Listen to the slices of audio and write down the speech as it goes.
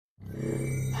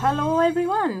Hello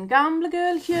everyone, Gambler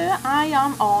Girl here. I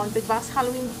am on Big Bass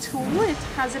Halloween 2. It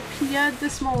has appeared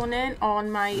this morning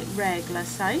on my regular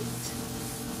site.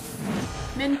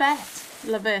 Min bet,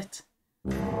 love it.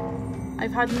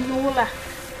 I've had no luck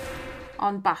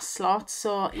on bass slots,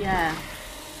 so yeah.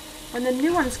 When the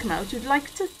new ones come out, you'd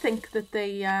like to think that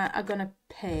they are going to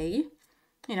pay,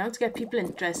 you know, to get people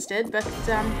interested, but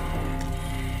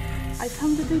I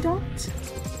found that they don't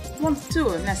want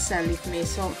to necessarily for me,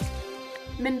 so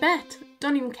min bet,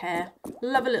 don't even care.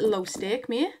 Love a little low stake,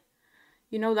 me.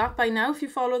 You know that by now if you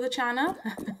follow the channel.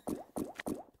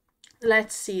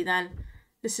 Let's see then.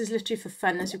 This is literally for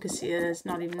fun, as you can see. There's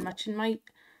not even much in my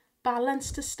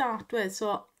balance to start with,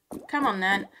 so come on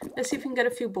then. Let's see if we can get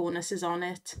a few bonuses on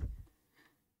it.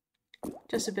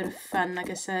 Just a bit of fun,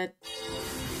 like I said.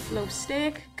 Low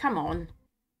stake, come on.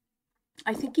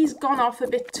 I think he's gone off a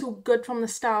bit too good from the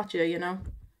start here, you know.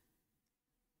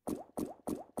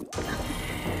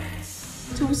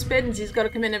 2 spins, he's got to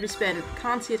come in every spin.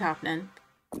 Can't see it happening.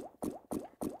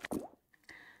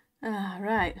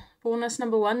 Right, bonus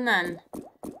number 1 then.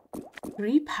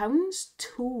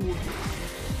 £3.2.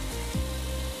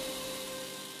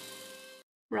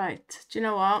 Right, do you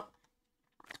know what?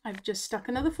 I've just stuck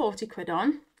another 40 quid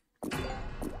on.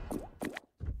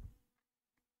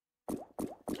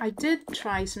 I did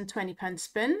try some £20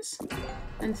 spins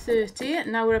and 30,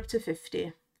 and now we're up to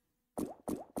 50.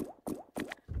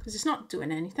 Because it's not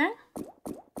doing anything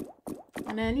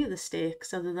on any of the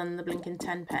stakes other than the blinking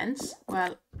 10 pence.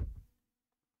 Well,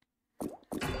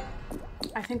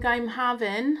 I think I'm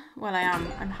having, well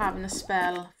I'm having a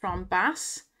spell from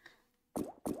bass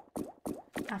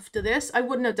after this. I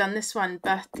wouldn't have done this one,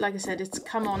 but like I said, it's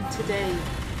come on today.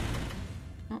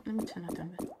 Oh, let me turn that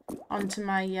down a bit. Onto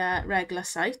my regular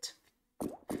site.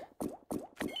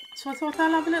 So I thought I'll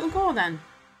have a little go then.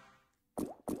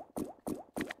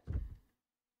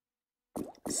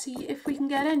 See if we can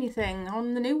get anything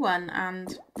on the new one,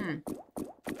 and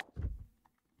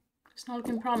it's not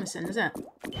looking promising, is it?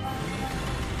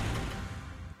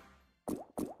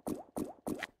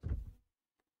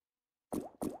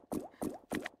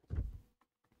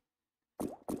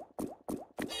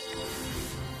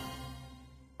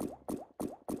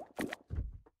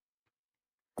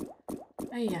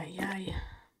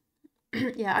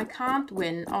 Yeah, I can't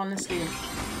win, honestly.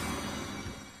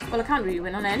 Well, I can't really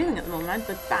win on anything at the moment,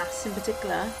 but bass in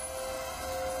particular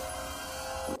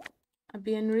are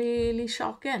being really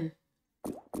shocking.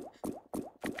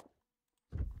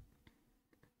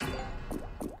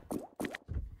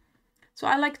 So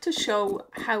I like to show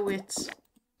how it's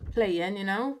playing, you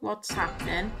know, what's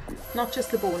happening, not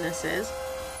just the bonuses.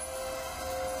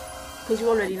 Because you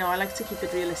already know I like to keep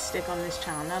it realistic on this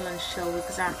channel and show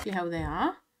exactly how they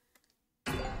are.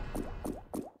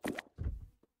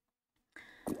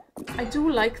 I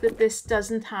do like that this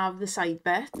doesn't have the side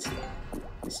bet.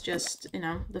 It's just, you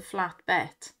know, the flat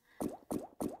bet,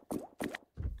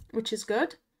 which is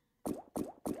good.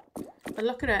 But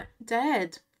look at it,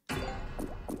 dead.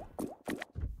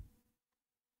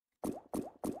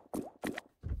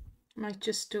 Might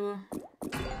just do,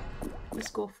 let's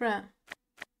go for it.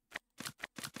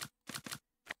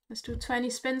 Let's do 20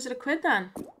 spins at £1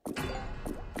 then.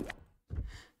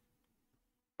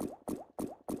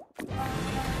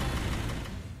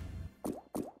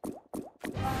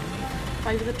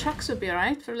 Five of the trucks would be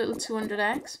alright for a little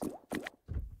 200x.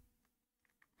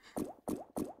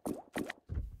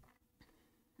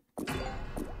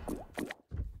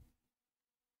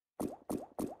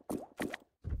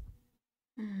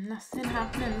 Nothing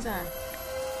happening, is there?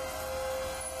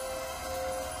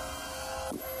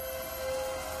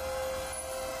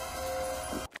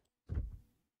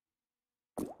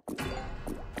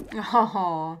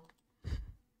 Oh,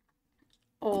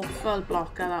 awful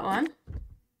blocker, that one.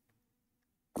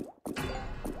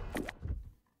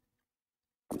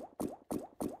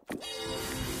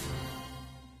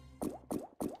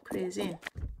 Crazy.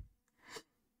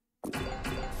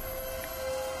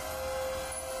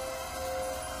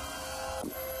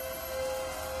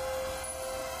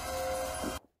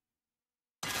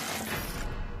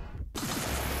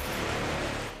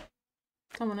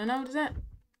 Someone to know, does it?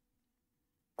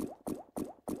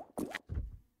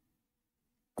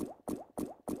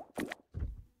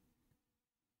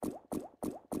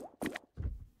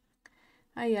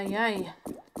 Aye.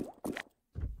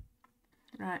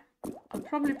 Right, I'll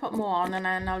probably put more on and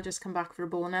then I'll just come back for a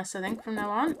bonus, I think, from now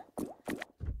on.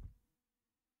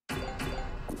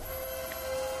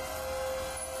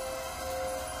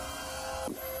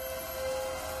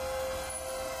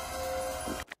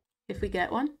 If we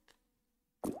get one.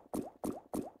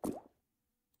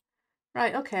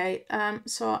 Right, okay,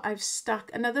 so I've stuck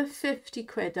another 50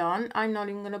 quid on. I'm not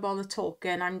even going to bother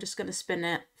talking. I'm just going to spin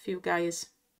it for you guys.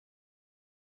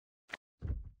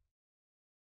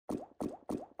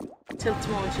 Tilt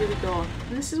mode, here we go.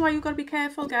 And this is why you've got to be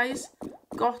careful, guys.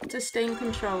 Got to stay in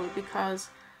control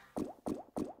because,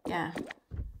 yeah,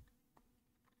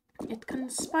 it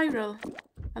can spiral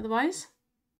otherwise.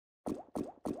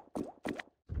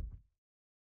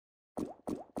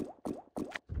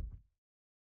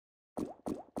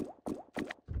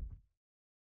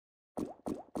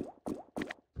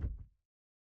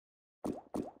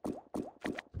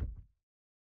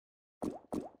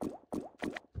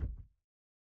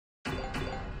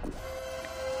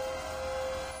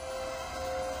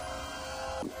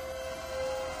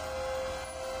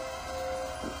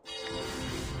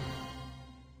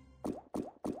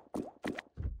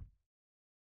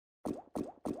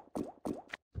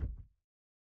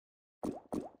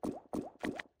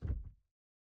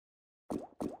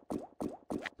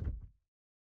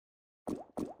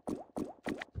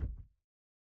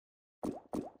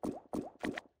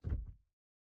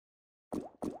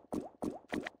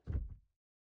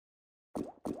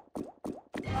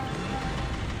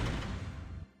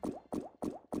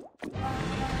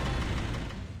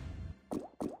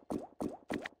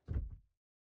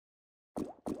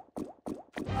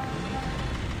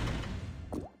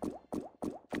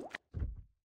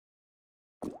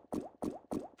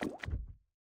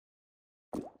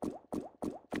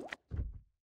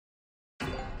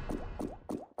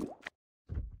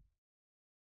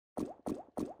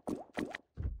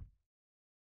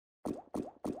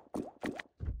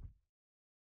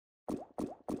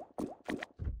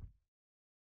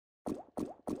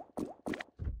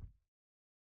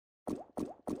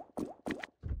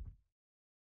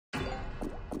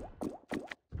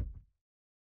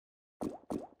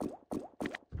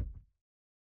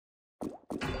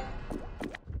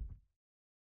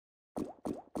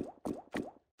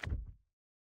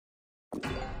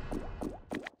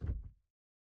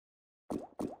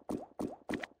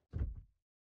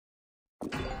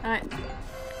 Right,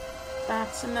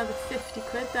 that's another 50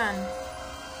 quid then.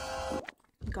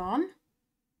 Gone.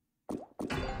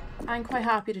 I'm quite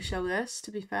happy to show this,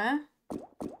 to be fair.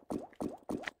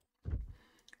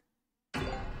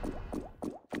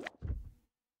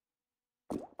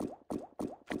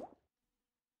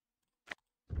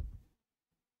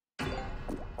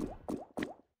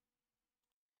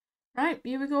 Right,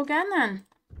 here we go again then.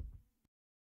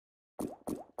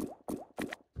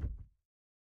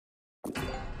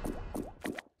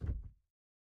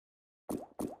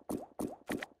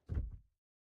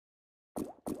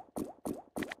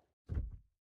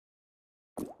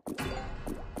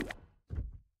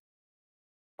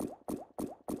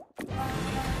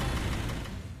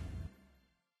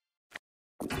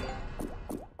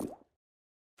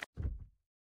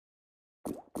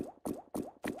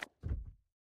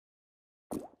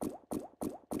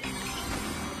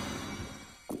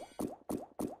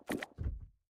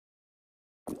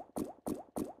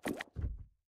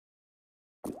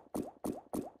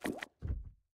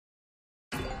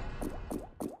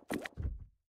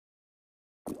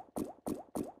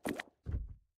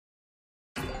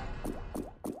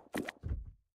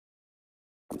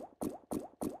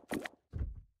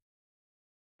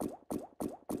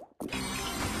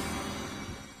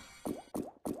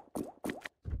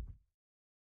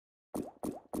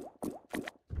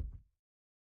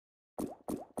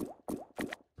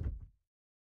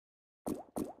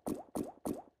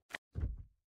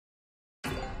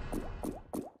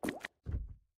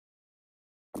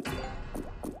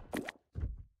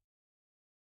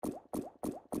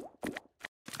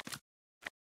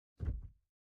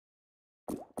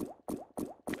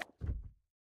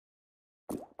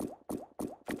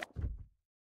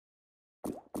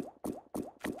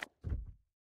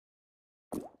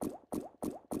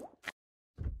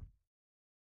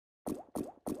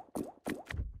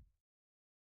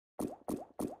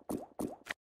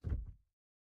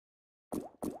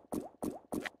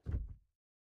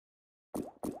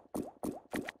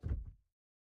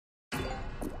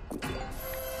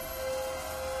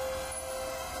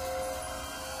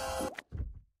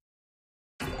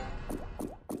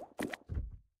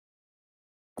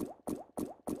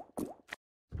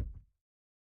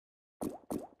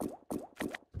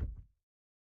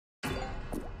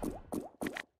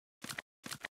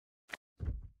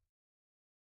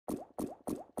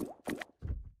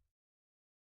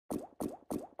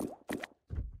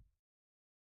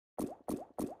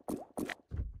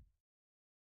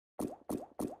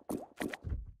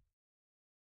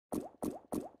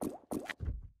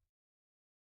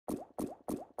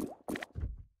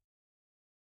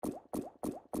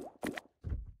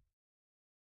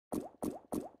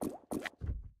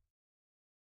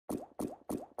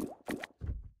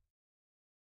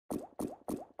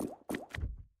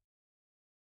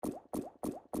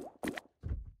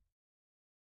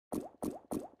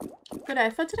 Good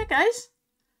effort today, guys.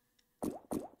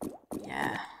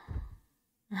 Yeah.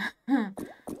 I'm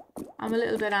a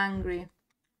little bit angry,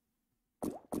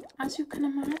 as you can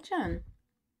imagine.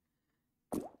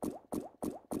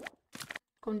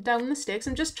 Going down the stakes.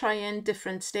 I'm just trying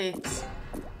different stakes.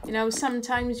 You know,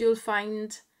 sometimes you'll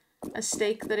find a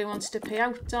stake that it wants to pay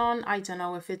out on. I don't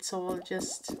know if it's all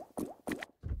just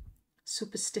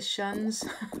superstitions.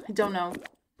 I don't know.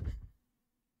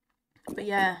 But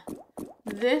yeah,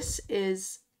 this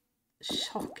is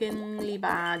shockingly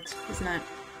bad, isn't it?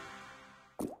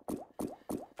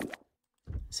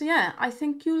 So yeah, I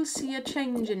think you'll see a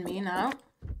change in me now.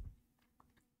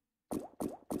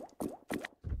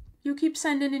 You keep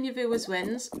sending in your viewers'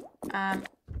 wins.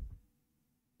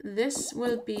 This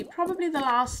will be probably the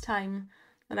last time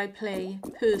that I play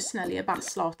personally a bass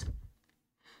slot.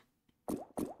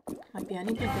 Might be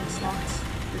any blinking slots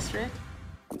at this rate.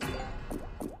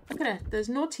 Look at it, there's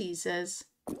no teasers.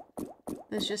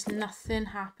 There's just nothing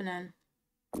happening.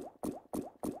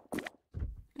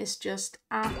 It's just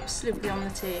absolutely on the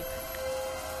take.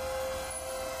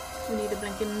 We need a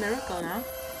blinking miracle now.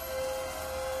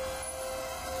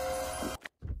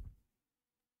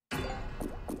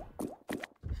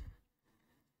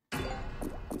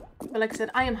 But like I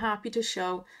said, I am happy to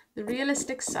show the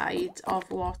realistic side of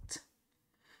what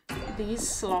these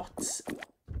slots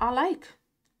are like.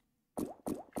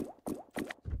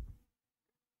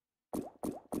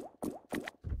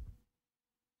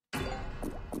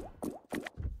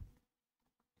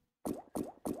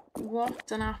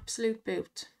 What an absolute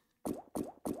boot.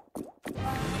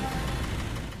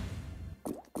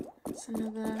 That's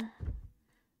another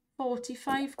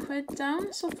 45 quid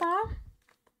down so far.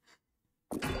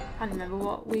 Can't remember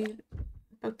what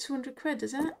about 200 quid,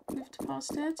 is it? We've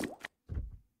deposited.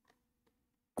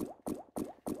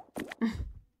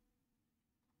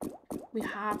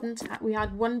 We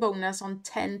had one bonus on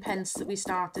 10 pence that we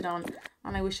started on,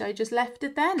 and I wish I just left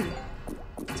it then,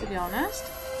 to be honest.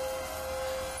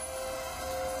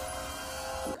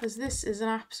 Because this is an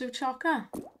absolute shocker.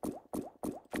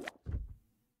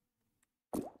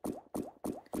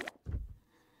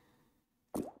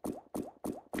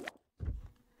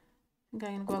 I'm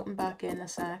going to go out and back in a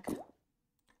sec.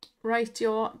 Right,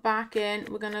 you're back in.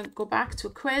 We're going to go back to a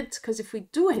quid, because if we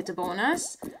do hit a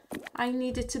bonus, I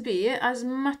need it to be as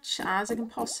much as I can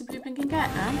possibly get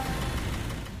now.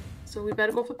 So we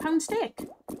better go for pound stake.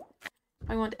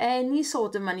 I want any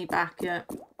sort of money back here.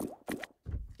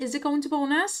 Is it going to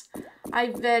bonus? I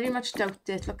very much doubt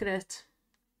it. Look at it.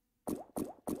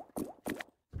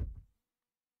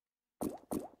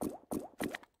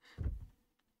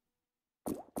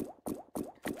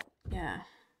 Yeah.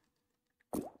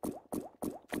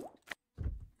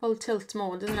 Full tilt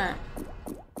mode, isn't it?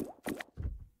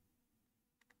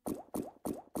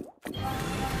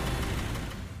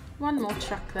 One more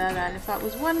truck there then. If that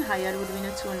was one higher, it would have been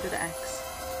a 200x.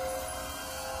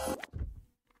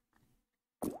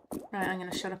 Right, I'm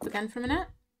going to shut up again for a minute.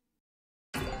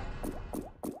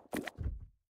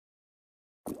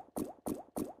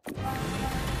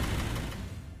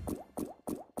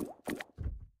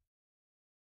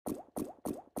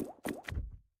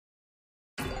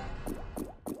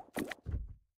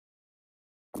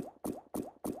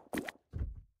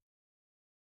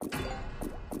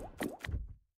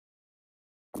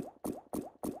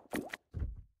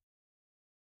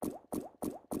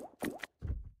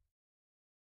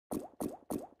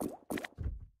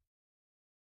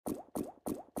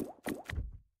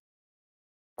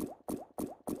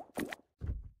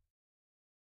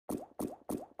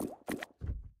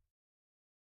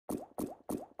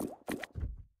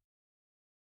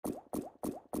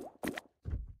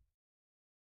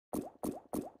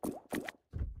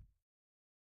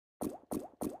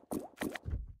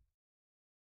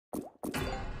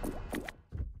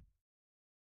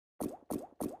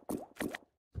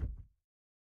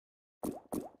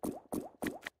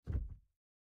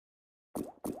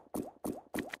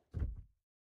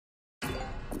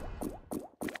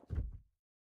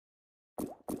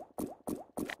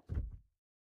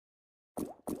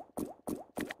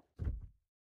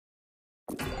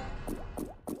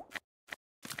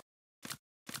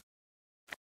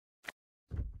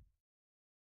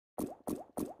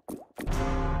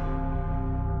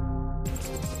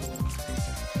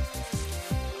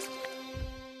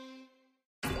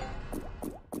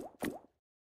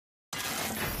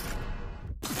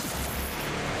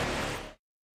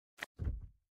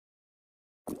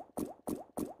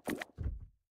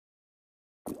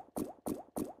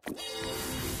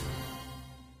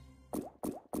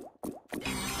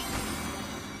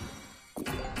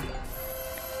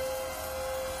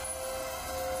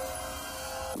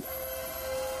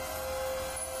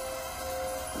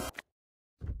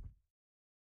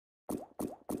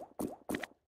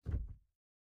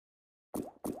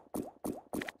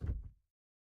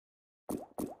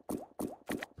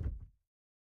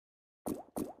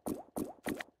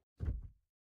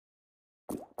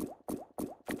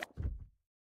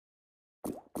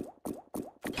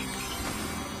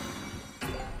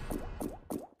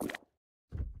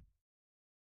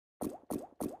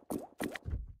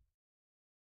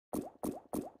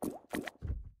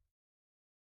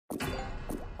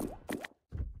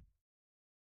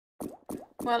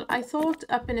 Well, I thought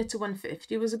upping it to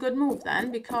 150 was a good move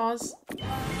then, because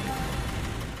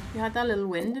we had that little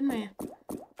win, didn't we?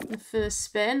 The first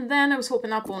spin. Then I was hoping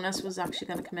that bonus was actually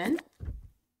going to come in.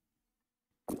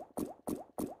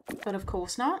 But of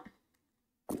course not.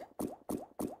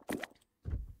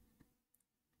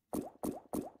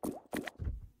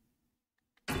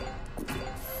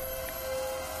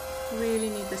 Really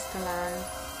need this to land.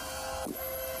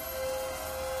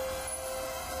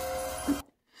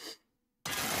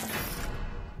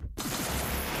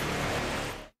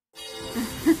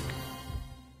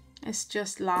 It's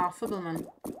just laughable, man.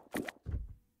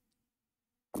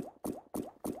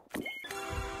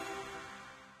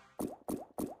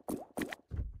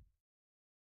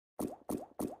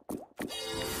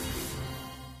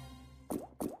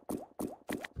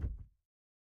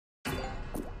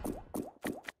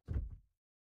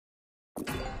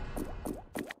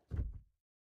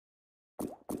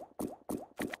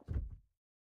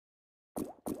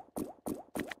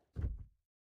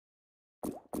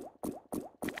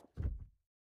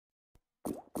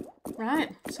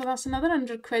 Right, so that's another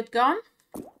 100 quid gone.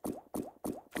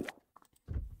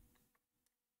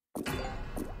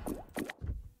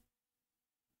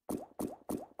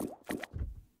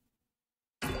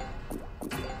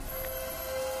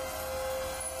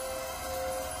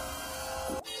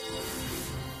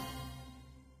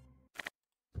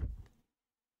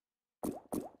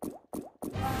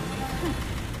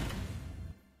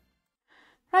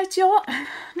 Right, yo,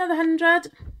 another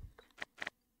 100.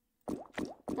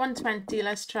 120,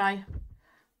 let's try.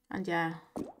 And yeah,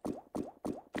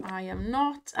 I am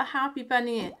not a happy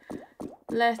bunny.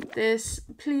 Let this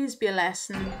please be a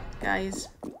lesson, guys.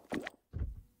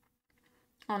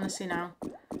 Honestly now,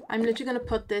 I'm literally going to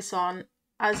put this on,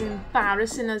 as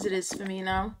embarrassing as it is for me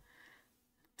now,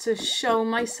 to show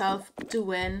myself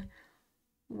doing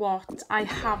what I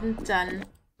haven't done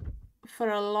for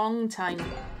a long time.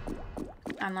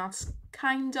 And that's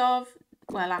kind of,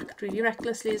 well, act really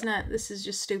recklessly, isn't it? This is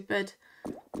just stupid.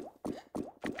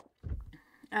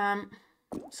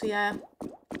 So yeah,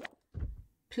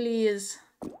 please,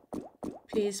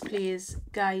 please, please,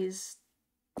 guys,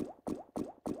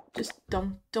 just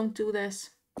don't do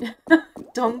this.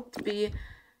 Don't be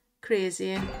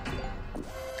crazy.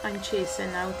 I'm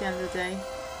chasing now at the end of the day.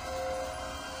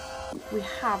 We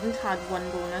haven't had one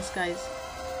bonus, guys.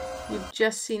 You've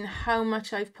just seen how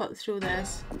much I've put through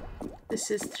this.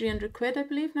 This is 300 quid, I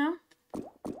believe now.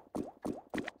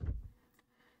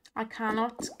 I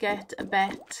cannot get a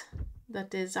bet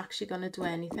that is actually going to do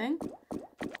anything.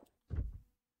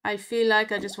 I feel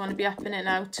like I just want to be upping it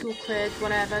now, 2 quid,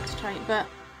 whatever, to try, but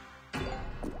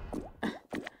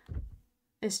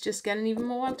it's just getting even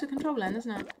more out of control then,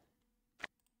 isn't it?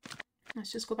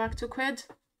 Let's just go back to a quid.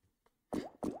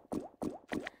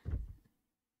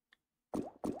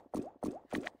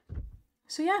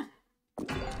 So yeah,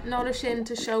 not ashamed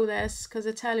to show this, because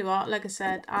I tell you what, like I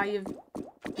said, I have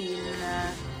been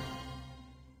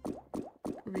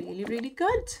really, really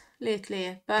good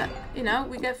lately. But, you know,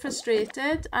 we get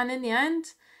frustrated, and in the end,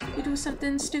 we do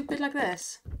something stupid like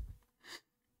this.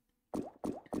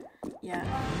 Yeah.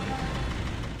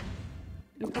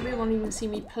 You probably won't even see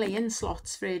me playing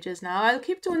slots for ages now. I'll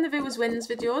keep doing the viewers wins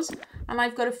videos, and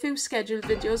I've got a few scheduled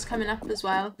videos coming up as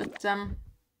well. But,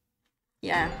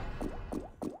 yeah.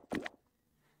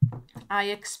 I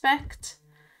expect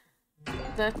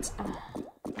that... Oh,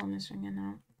 phone is ringing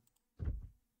now.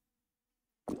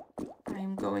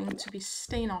 I'm going to be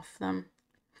staying off them.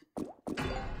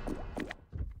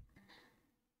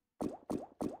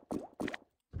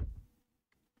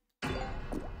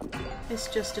 It's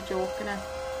just a joke, innit?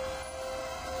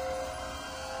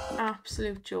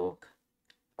 Absolute joke.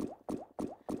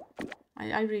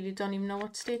 I really don't even know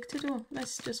what stake to do.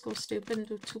 Let's just go stupid and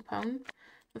do £2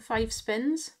 for 5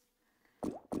 spins.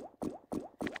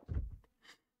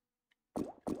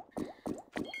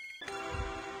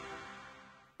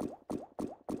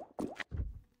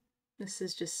 This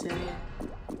is just silly.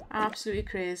 Absolutely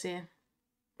crazy.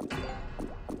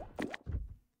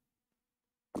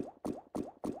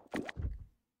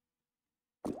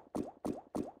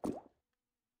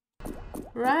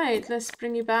 Right, let's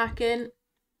bring you back in.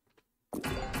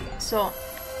 So,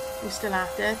 we're still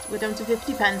at it. We're down to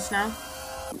 50 pence now.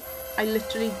 I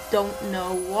literally don't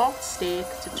know what stake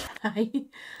to try.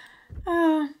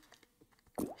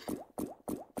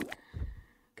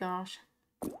 Gosh.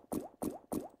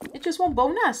 It just won't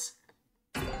bonus.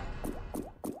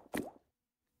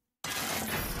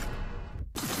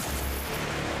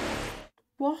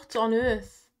 What on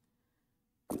earth?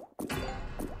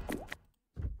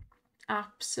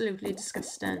 Absolutely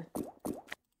disgusting.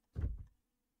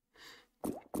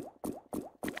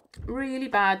 really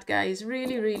bad, guys.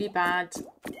 Really, really bad.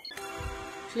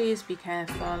 Please be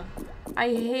careful.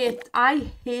 I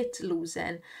hate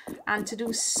losing. And to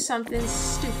do something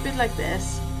stupid like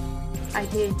this, I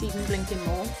hate even blinking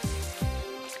more.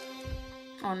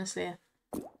 Honestly.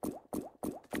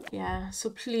 Yeah, so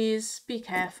please be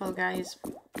careful, guys.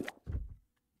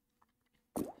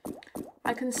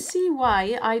 I can see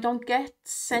why I don't get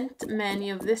sent many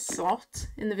of this slot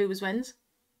in the viewers wins.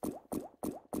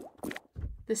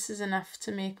 This is enough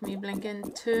to make me blink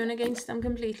and turn against them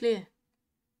completely.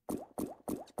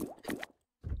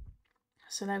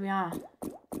 So there we are.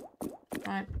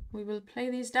 Right, we will play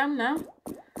these down now.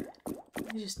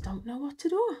 I just don't know what to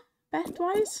do,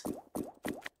 bet-wise.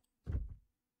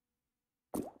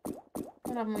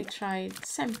 What haven't we tried?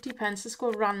 70 pence. Let's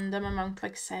go random amount,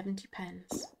 like 70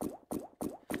 pence.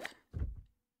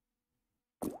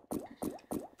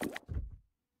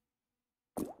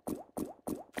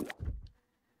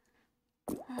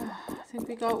 I think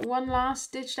we got one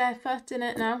last ditched effort in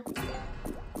it now.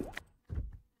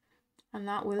 And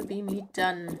that will be me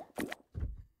done.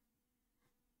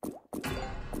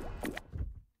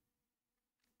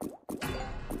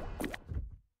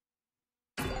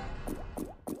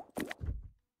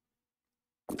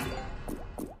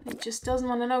 It just doesn't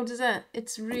want to know, does it?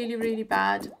 It's really, really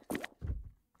bad.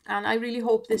 And I really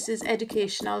hope this is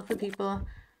educational for people.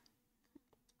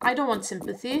 I don't want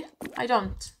sympathy. I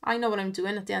don't. I know what I'm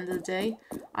doing at the end of the day.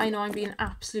 I know I'm being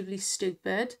absolutely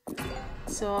stupid.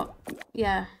 So,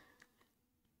 yeah.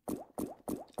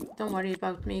 Don't worry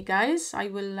about me, guys. I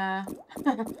will I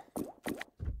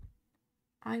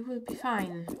will be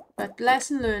fine. But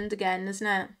lesson learned again, isn't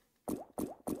it?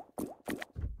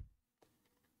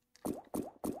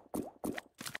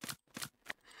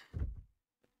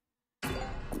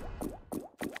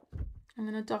 I'm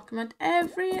going to document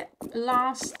every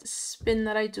last spin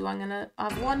that I do. I'm going to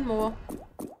have one more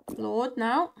load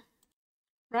now.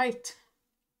 Right.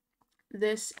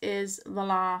 This is the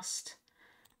last.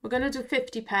 We're going to do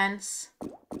 50 pence.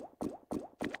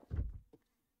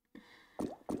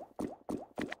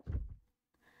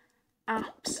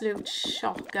 Absolute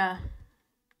shocker.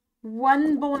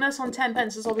 One bonus on 10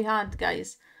 pence is all we had,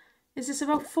 guys. Is this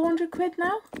about 400 quid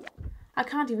now? I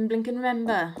can't even blink and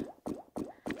remember.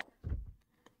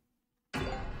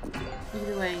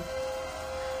 Either way,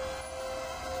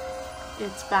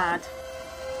 it's bad.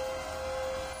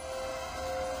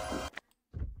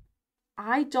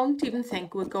 I don't even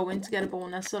think we're going to get a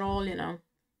bonus at all, you know.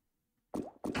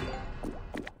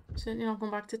 Certainly not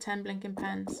going back to 10 blinking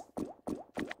pence.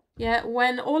 Yeah,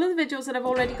 when all of the videos that I've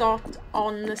already got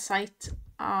on the site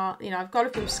are, you know, I've got a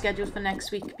few scheduled for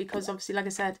next week because obviously, like I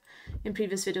said in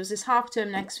previous videos, it's half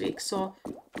term next week, so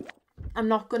I'm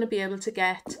not going to be able to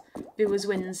get viewers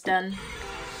wins done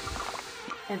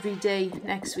every day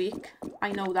next week.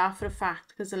 I know that for a fact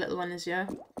because the little one is here.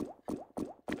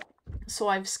 So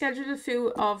I've scheduled a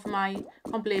few of my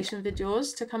compilation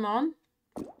videos to come on.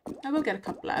 I will get a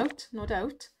couple out, no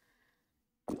doubt.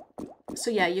 So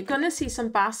yeah, you're going to see some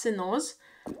bass in those.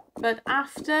 But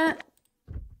after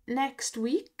next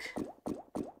week,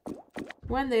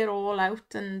 when they're all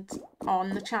out and on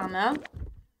the channel,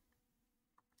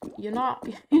 you're not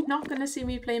going to see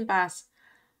me playing bass.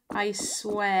 I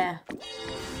swear.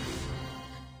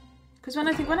 Because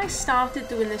when I started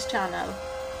doing this channel,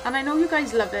 and I know you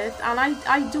guys love it, and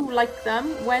I do like them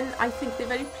when I think they're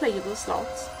very playable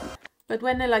slots. But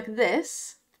when they're like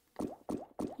this, you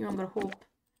know, I'm going to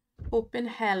hope in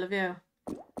hell of you.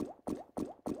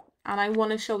 And I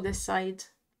want to show this side.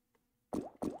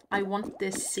 I want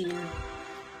this scene.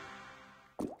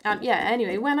 And yeah,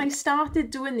 anyway, when I started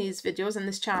doing these videos on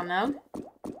this channel, a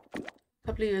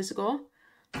couple of years ago,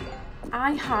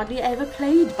 I hardly ever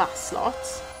played bass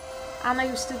slots. And I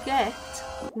used to get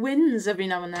wins every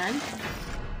now and then.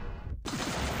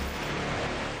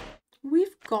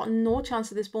 We've got no chance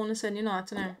of this bonus in, you know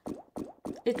that, now.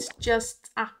 It's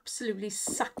just absolutely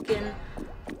sucking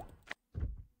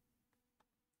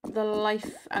the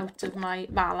life out of my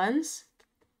balance.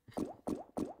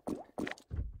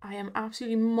 I am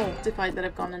absolutely mortified that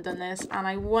I've gone and done this, and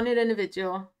I want it in a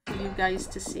video for you guys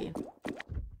to see.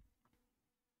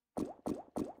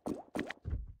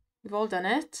 We've all done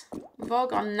it. We've all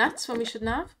gone nuts when we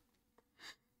shouldn't have.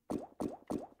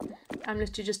 I'm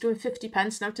literally just doing 50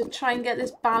 pence now to try and get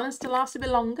this balance to last a bit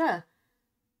longer.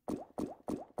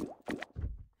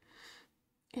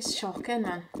 It's shocking,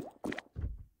 man.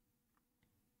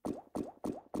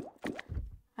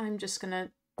 I'm just going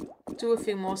to do a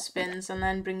few more spins and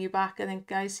then bring you back, I think,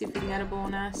 guys, see if we can get a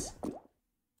bonus.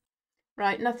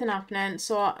 Right, nothing happening,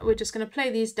 so we're just going to play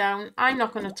these down. I'm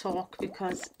not going to talk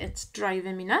because it's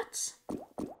driving me nuts.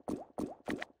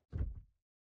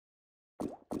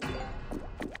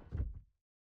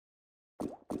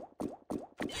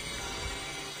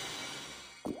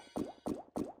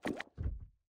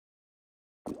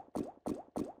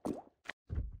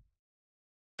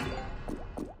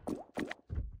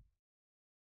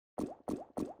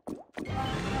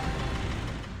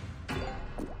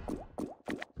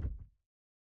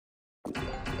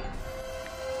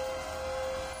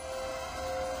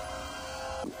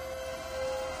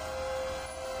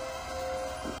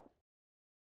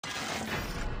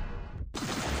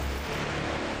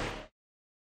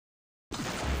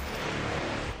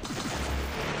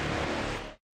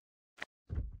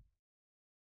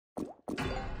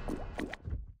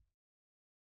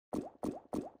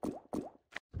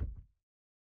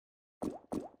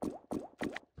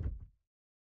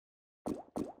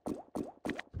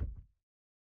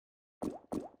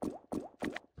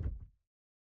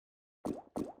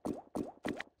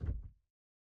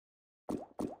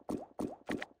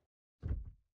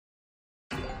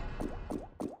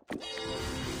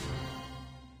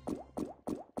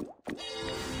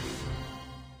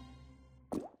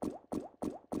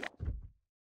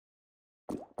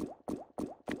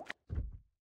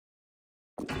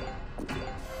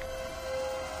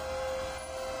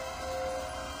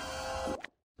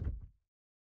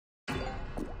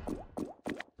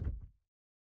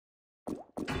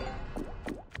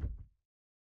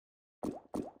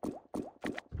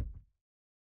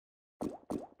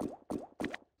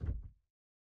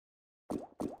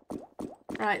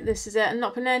 Right, this is it. I'm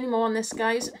not putting any more on this,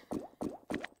 guys.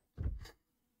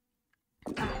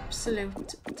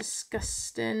 Absolute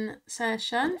disgusting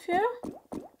session for you.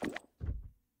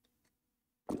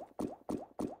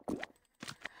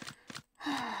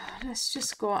 Let's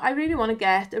just go. I really want to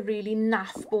get a really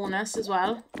naff bonus as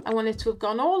well. I want it to have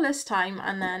gone all this time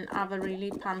and then have a really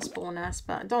pants bonus,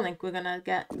 but I don't think we're going to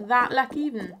get that lucky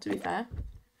even, to be fair.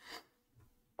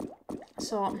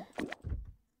 So,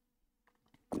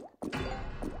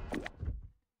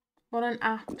 what an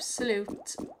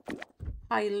absolute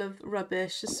pile of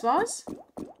rubbish this was.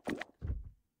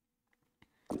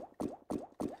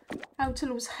 How to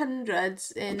lose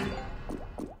hundreds in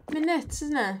minutes,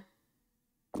 isn't it?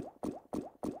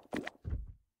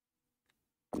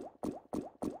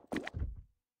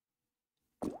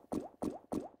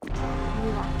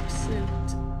 You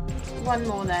absolute. One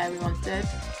more there we wanted.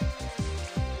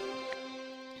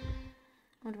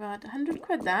 What about 100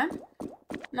 quid there?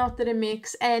 Not that it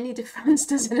makes any difference,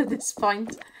 does it, at this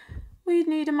point? We'd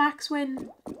need a max win.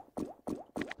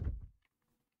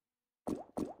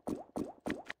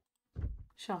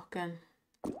 Shocking.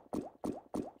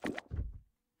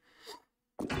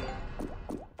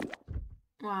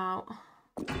 Wow.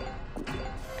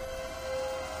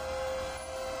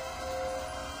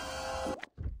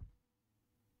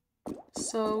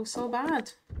 So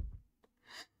bad.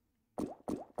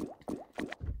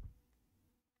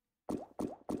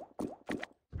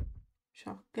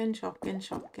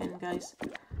 Shocking, guys.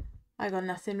 I got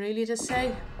nothing really to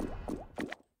say.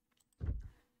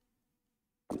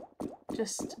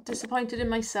 Just disappointed in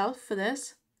myself for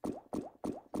this.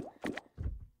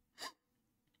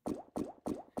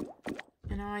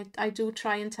 You know, I do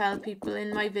try and tell people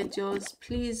in my videos,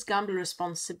 please gamble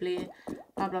responsibly,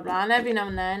 blah, blah, blah. And every now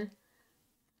and then,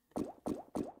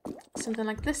 something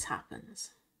like this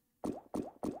happens.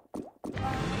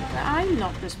 But I'm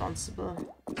not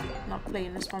responsible. Not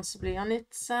playing responsibly, and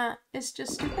it's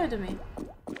just stupid of me.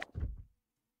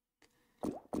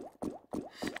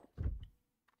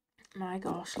 My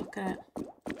gosh, look at it.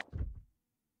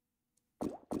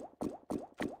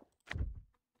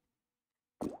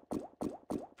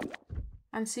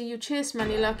 And see, you chase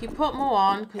money luck, you put more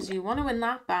on because you want to win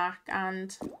that back,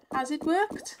 and has it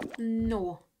worked?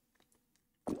 No.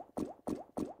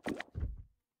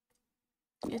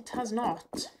 It has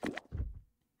not.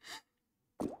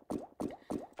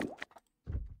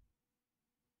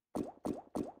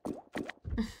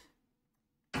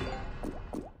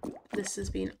 This has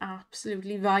been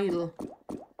absolutely vile.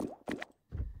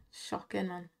 Shocking,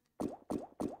 man.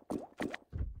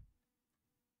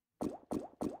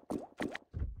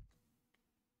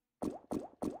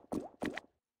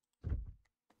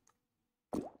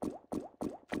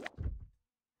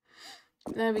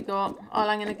 There we go.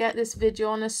 I'm going to get this video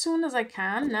on as soon as I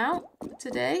can now,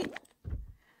 today.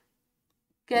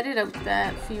 Get it out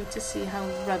there for you to see how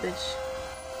rubbish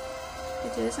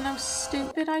it is and how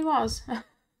stupid I was.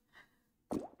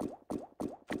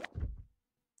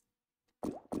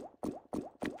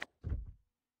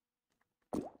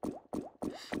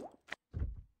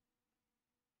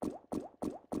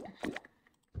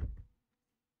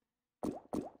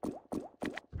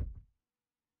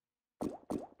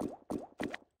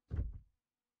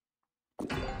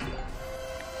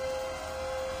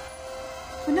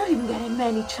 We're not even getting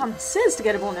many chances to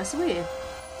get a bonus, are we?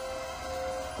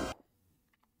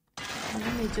 And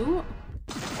when they do,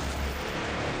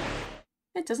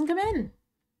 it doesn't come in.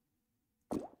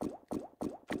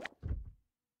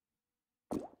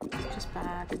 It's just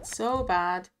bad. It's so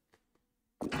bad.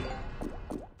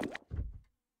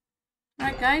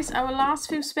 Right, guys, our last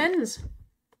few spins.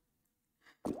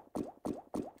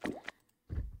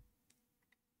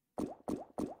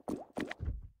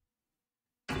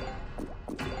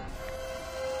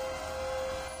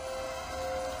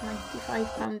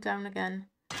 £95 down again.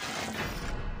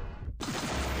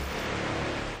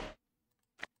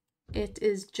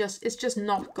 It's just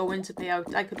not going to pay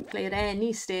out. I could play at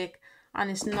any stake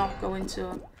and it's not going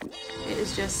to. It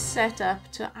is just set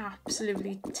up to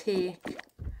absolutely take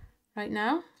right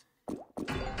now.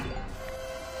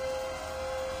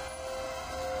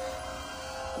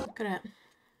 Look at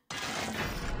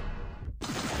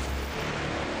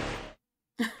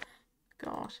it.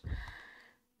 Gosh.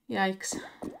 Yikes.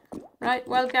 Right,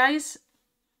 well guys,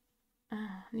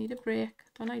 I need a break,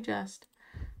 don't I just?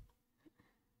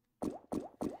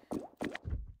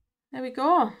 There we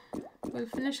go. We'll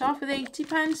finish off with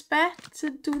 £80 bet to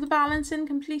do the balancing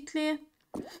completely.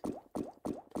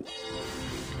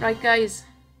 Right guys,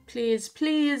 please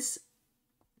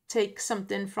take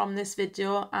something from this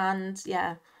video and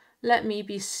yeah, let me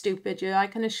be stupid. I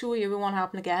can assure you it won't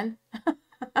happen again.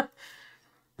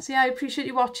 So yeah, I appreciate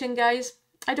you watching, guys.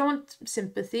 I don't want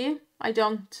sympathy. I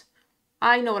don't.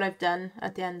 I know what I've done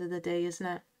at the end of the day, isn't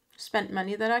it? Spent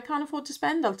money that I can't afford to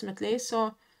spend ultimately.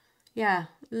 So yeah,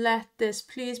 let this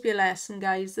please be a lesson,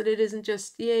 guys, that it isn't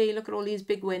just, yay, look at all these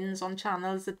big wins on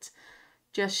channels that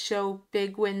just show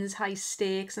big wins, high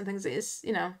stakes and things. It's,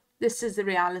 you know, this is the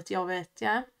reality of it,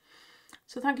 yeah?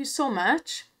 So thank you so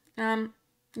much. You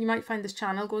might find this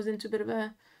channel goes into a bit of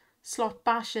a slot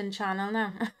bashing channel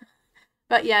now.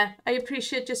 But yeah, I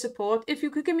appreciate your support. If you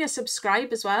could give me a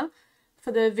subscribe as well,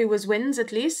 for the viewers' wins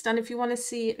at least. And if you want to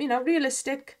see, you know,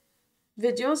 realistic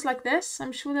videos like this,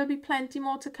 I'm sure there'll be plenty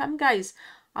more to come, guys.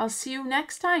 I'll see you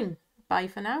next time. Bye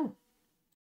for now.